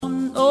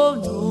Oh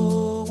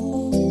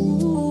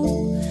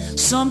no,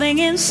 something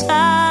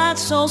inside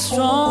so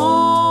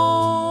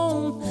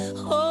strong.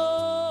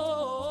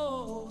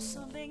 Oh,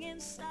 something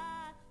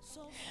inside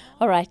so strong.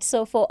 All right,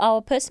 so for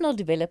our personal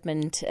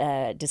development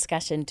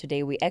discussion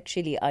today, we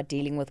actually are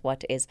dealing with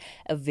what is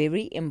a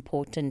very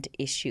important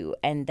issue,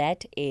 and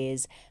that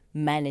is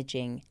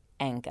managing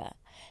anger.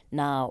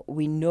 Now,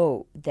 we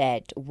know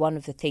that one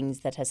of the things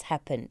that has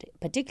happened,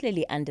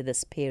 particularly under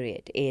this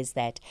period, is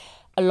that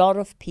a lot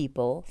of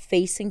people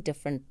facing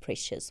different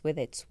pressures,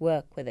 whether it's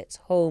work, whether it's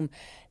home,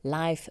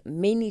 life,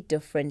 many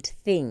different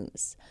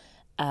things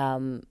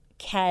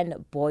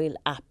can boil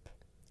up,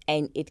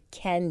 and it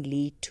can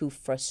lead to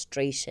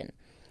frustration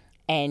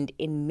and,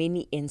 in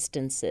many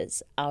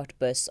instances,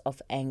 outbursts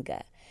of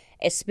anger,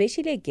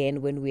 especially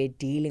again when we're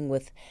dealing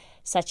with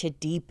such a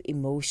deep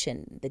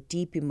emotion, the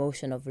deep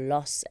emotion of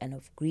loss and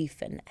of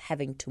grief and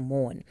having to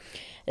mourn.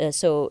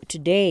 So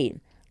today,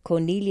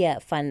 Cornelia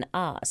van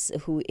Aas,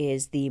 who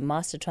is the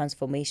Master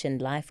Transformation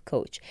Life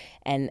Coach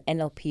and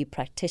NLP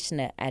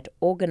Practitioner at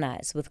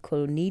Organise with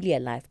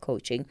Cornelia Life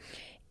Coaching,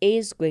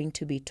 is going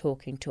to be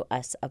talking to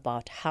us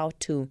about how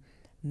to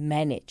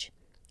manage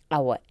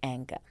our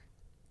anger.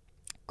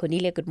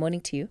 Cornelia, good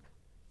morning to you.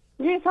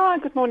 Yes, hi,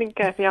 good morning,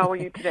 Kathy. How are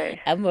you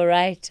today? I'm all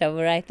right.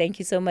 Thank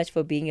you so much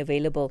for being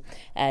available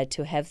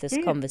to have this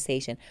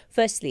conversation.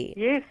 Firstly,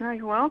 yes, no,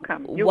 you're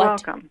welcome.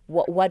 Welcome.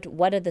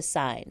 What are the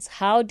signs?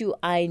 How do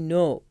I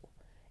know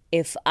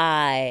if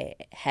I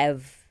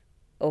have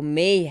or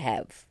may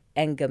have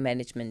anger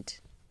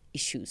management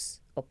issues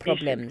or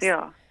problems?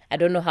 Yeah. I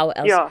don't know how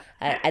else. Yeah.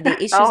 Are there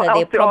issues? Are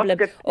there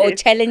problems or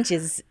yes.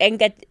 challenges?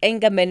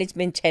 Anger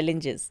management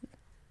challenges.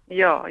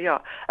 Yeah.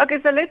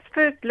 Okay, so let's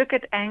first look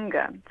at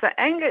anger. So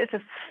anger is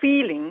a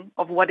feeling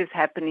of what is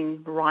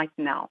happening right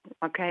now,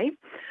 okay?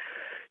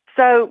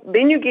 So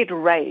then you get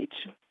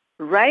rage.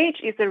 Rage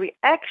is a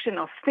reaction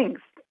of things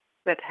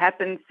that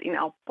happens in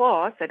our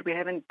past that we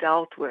haven't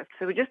dealt with.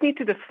 So we just need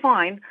to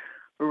define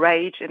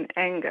rage and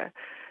anger.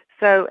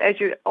 So as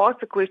you ask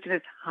the question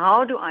is,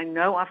 how do I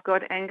know I've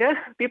got anger?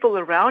 People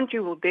around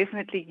you will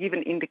definitely give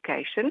an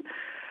indication.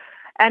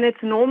 And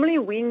it's normally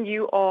when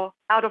you are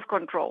out of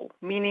control,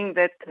 meaning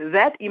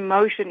that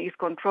emotion is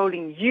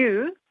controlling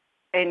you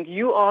and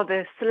you are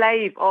the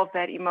slave of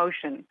that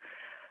emotion.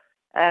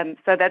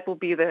 So that will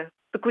be the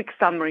quick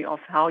summary of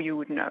how you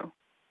would know.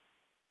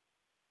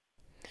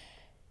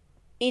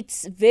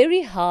 It's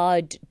very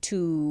hard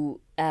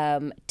to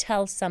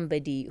tell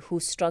somebody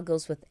who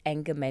struggles with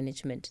anger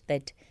management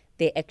that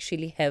they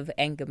actually have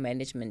anger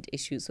management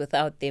issues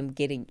without them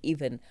getting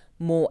even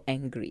more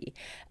angry.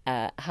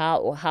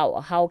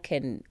 How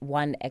can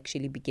one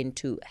actually begin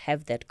to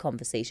have that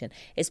conversation,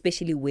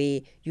 especially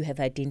where you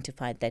have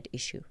identified that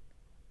issue?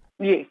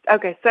 Yes.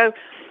 Okay. So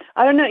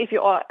I don't know if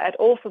you are at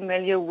all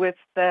familiar with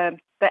the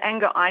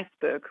anger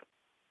iceberg.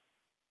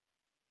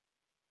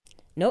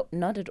 No,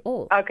 not at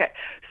all. Okay.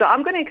 So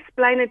I'm going to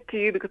explain it to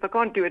you because I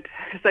can't do it.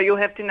 So you'll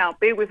have to now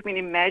bear with me and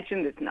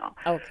imagine this now.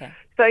 Okay.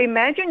 So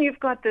imagine you've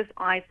got this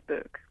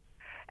iceberg,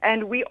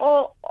 and we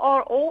all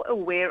are all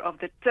aware of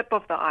the tip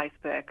of the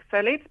iceberg.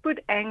 So let's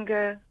put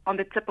anger on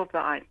the tip of the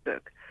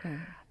iceberg.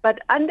 But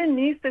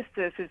underneath the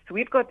surface,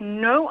 we've got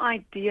no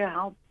idea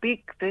how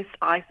big this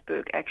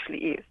iceberg actually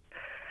is.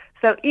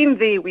 So in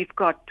there, we're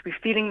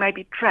feeling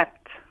maybe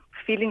trapped,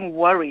 feeling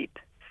worried,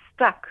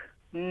 stuck,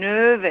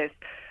 nervous,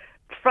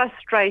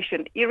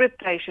 frustration,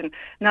 irritation.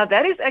 Now,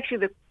 that is actually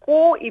the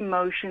core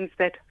emotions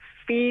that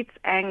feeds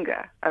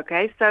anger,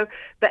 okay? So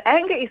the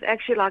anger is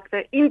actually like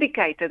the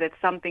indicator that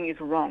something is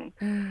wrong.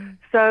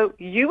 So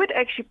you would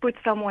actually put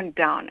someone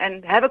down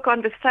and have a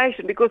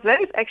conversation, because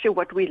that is actually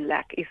what we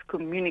lack, is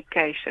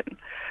communication.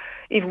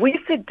 If we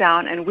sit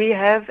down and we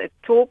have a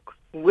talk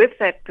with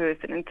that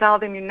person and tell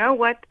them, you know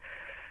what,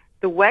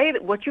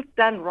 what you've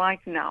done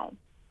right now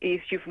is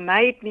you've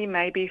made me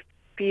maybe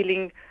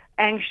feeling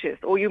anxious,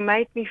 or you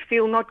made me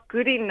feel not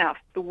good enough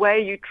the way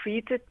you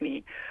treated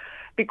me.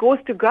 Because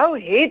to go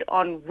head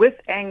on with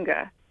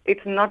anger,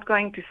 it's not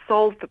going to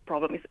solve the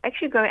problem. It's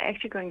actually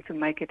going to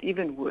make it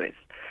even worse.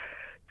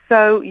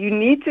 So you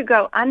need to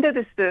go under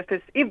the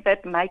surface, if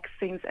that makes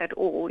sense at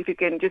all. If you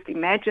can just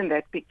imagine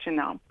that picture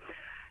now,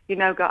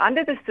 go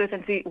under the surface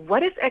and see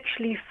what is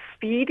actually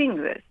feeding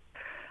this.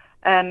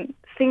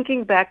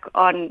 Thinking back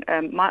on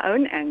my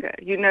own anger,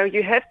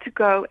 you have to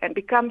go and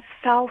become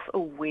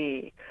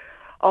self-aware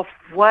of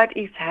what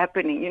is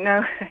happening.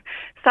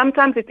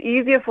 Sometimes it's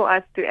easier for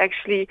us to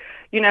actually,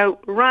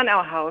 run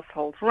our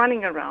households,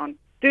 running around,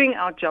 doing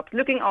our jobs,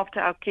 looking after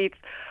our kids,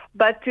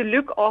 but to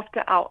look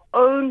after our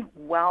own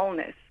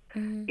wellness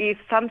is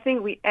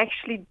something we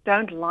actually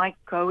don't like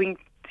going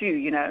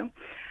to,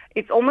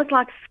 It's almost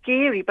like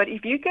scary, but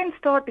if you can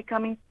start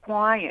becoming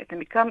quiet and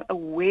become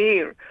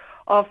aware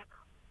of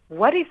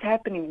what is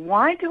happening,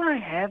 why do I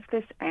have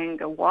this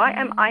anger? Why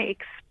am I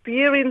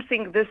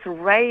experiencing this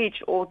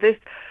rage or this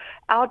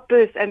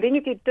outburst? And then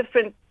you get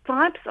different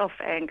types of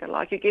anger,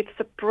 like you get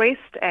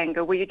suppressed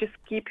anger, where you just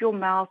keep your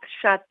mouth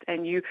shut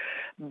and you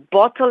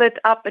bottle it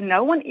up and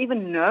no one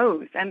even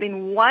knows. And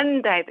then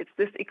one day it's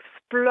this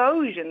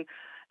explosion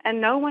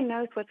and no one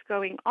knows what's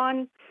going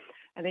on.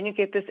 And then you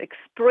get this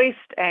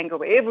expressed anger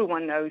where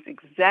everyone knows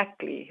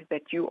exactly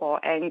that you are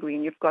angry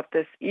and you've got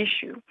this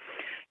issue.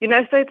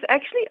 So it's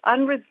actually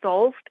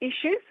unresolved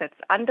issues that's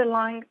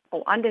underlying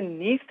or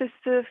underneath the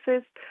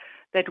surface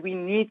that we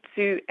need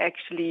to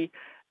actually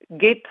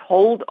get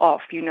hold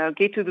of,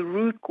 get to the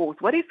root cause.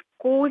 What is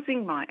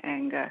causing my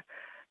anger?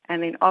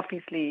 And then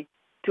obviously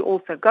to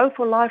also go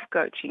for life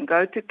coaching,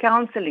 go to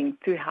counseling,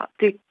 to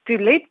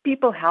let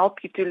people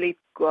help you to let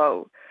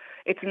go.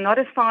 It's not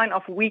a sign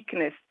of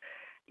weakness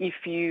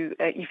if you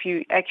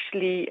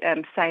actually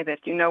say that,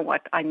 you know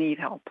what, I need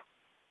help.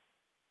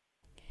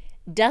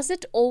 Does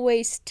it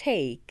always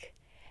take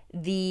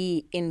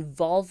the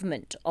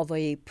involvement of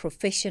a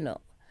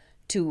professional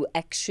to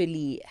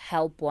actually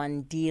help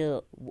one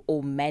deal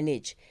or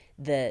manage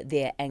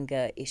their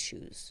anger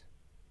issues?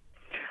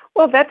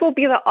 Well, that will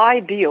be the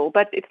ideal,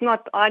 but it's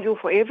not ideal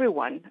for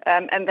everyone.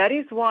 And that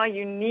is why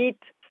you need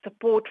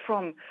support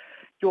from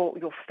your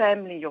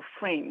family, your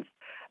friends.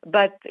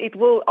 But it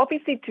will,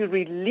 obviously, to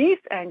release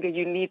anger,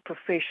 you need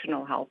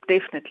professional help,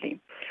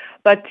 definitely.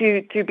 But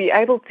to be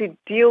able to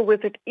deal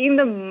with it in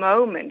the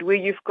moment where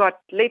you've got,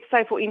 let's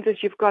say, for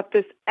instance, you've got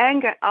this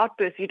anger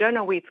outburst, you don't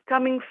know where it's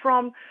coming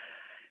from,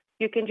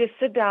 you can just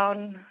sit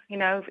down,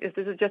 if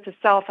this is just a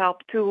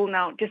self-help tool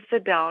now, just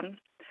sit down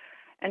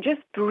and just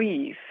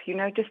breathe,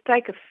 just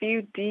take a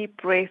few deep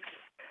breaths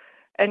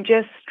and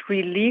just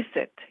release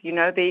it.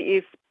 There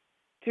is,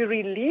 to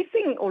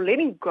releasing or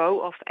letting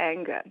go of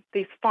anger,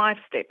 there's 5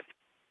 steps.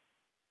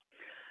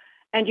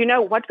 And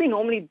what we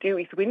normally do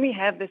is when we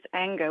have this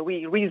anger,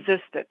 we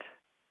resist it.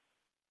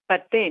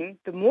 But then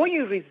the more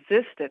you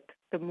resist it,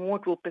 the more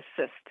it will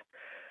persist.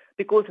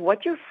 Because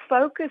what you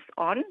focus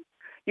on,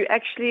 you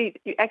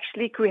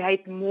actually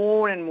create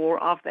more and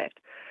more of that.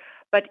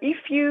 But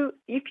if you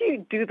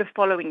do the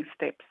following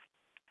steps,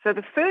 so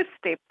the first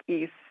step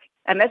is,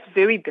 and that's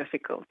very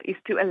difficult, is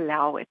to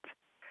allow it.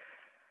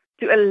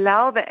 To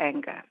allow the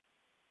anger,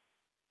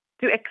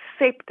 to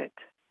accept it.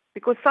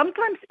 Because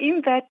sometimes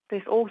in that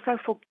there's also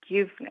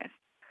forgiveness,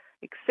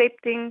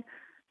 accepting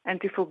and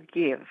to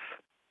forgive.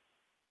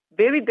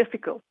 Very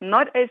difficult,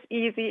 not as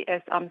easy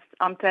as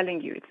I'm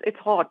telling you. It's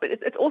hard, but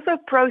it's also a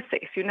process,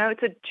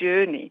 it's a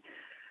journey.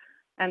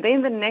 And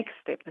then the next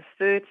step, the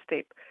third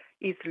step,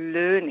 is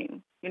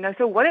learning.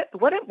 So what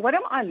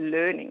am I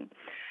learning?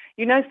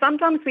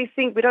 Sometimes we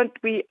think we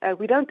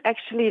don't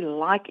actually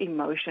like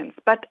emotions,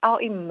 but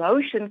our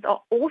emotions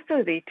are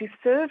also there to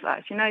serve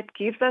us. It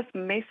gives us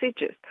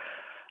messages.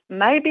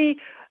 Maybe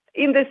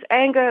in this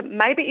anger,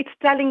 maybe it's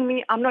telling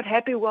me I'm not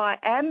happy where I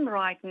am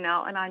right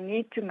now and I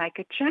need to make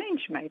a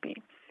change maybe.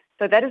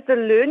 So that is the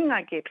learning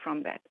I get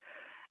from that.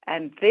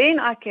 And then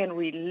I can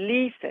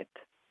release it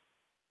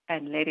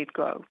and let it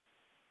go.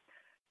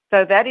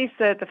 So that is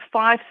the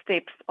 5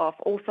 steps of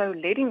also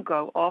letting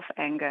go of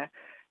anger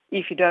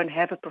if you don't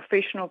have a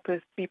professional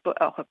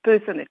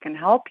person that can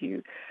help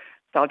you.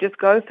 So I'll just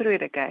go through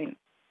it again.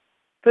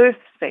 First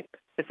step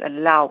is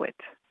allow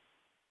it.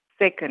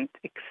 Second,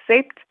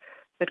 accept.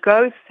 That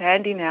goes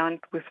hand in hand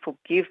with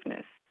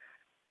forgiveness.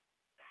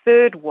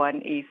 Third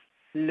one is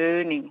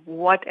learning.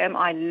 What am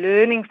I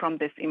learning from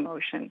this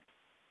emotion?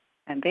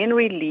 And then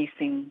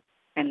releasing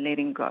and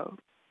letting go.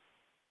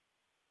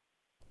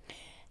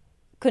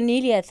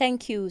 Cornelia,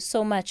 thank you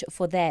so much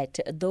for that.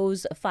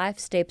 Those 5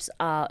 steps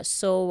are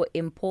so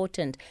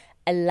important.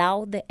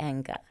 Allow the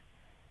anger.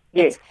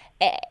 Yes.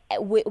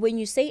 When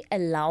you say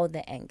allow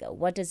the anger,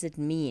 what does it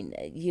mean?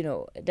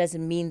 Does it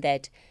mean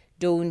that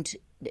don't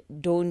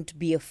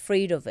be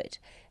afraid of it?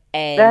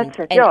 That's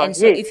it. And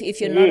so yes.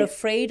 if you're not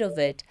afraid of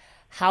it,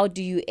 how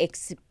do you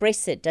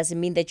express it? Does it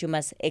mean that you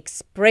must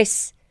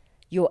express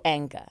your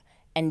anger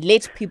and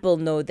let people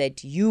know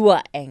that you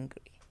are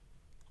angry?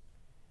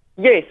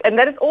 Yes, and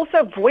that is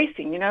also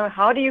voicing,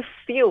 how do you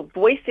feel?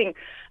 Voicing,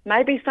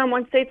 maybe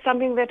someone said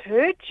something that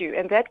hurt you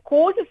and that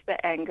causes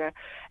the anger.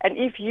 And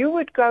if you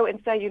would go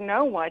and say, you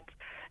know what,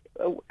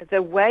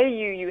 the way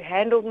you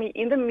handled me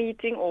in the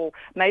meeting, or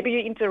maybe you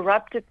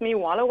interrupted me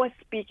while I was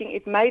speaking,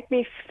 it made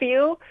me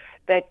feel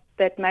that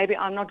maybe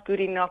I'm not good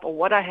enough, or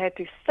what I had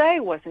to say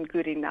wasn't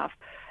good enough.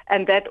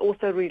 And that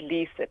also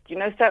release it,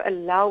 so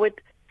allow it,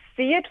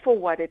 see it for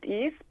what it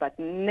is, but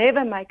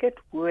never make it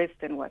worse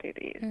than what it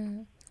is.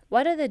 Mm.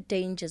 What are the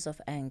dangers of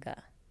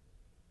anger?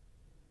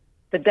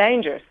 The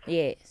dangers?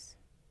 Yes.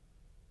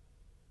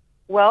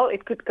 Well,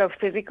 it could go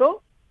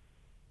physical,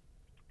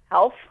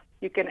 health.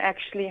 You can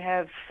actually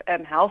have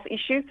health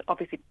issues,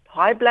 obviously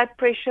high blood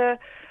pressure,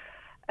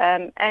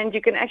 and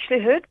you can actually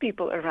hurt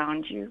people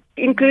around you,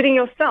 including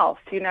yourself,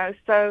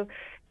 So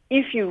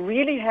if you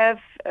really have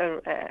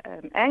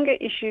anger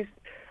issues,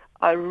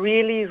 I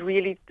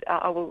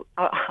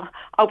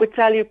would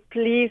tell you,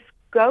 please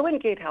go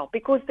and get help,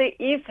 because there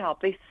is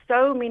help. There's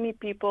so many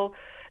people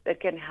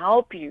that can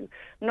help you,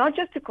 not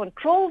just to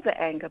control the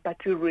anger, but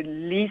to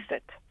release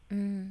it.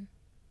 Mm.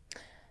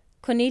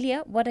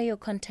 Cornelia, what are your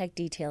contact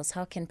details?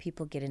 How can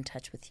people get in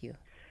touch with you?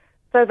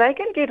 So they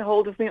can get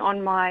hold of me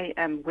on my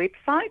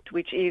website,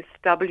 which is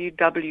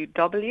www.organise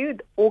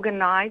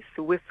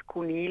with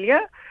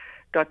Cornelia.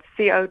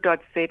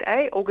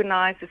 organise.co.za.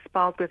 Organise is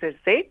spelled with a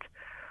Z,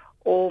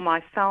 or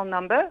my cell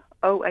number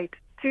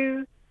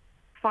 082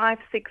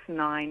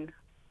 569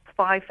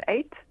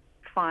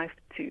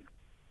 5852.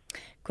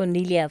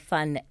 Cornelia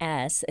van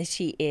As,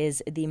 she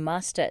is the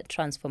Master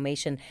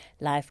Transformation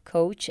Life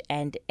Coach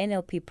and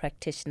NLP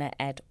Practitioner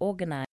at Organise.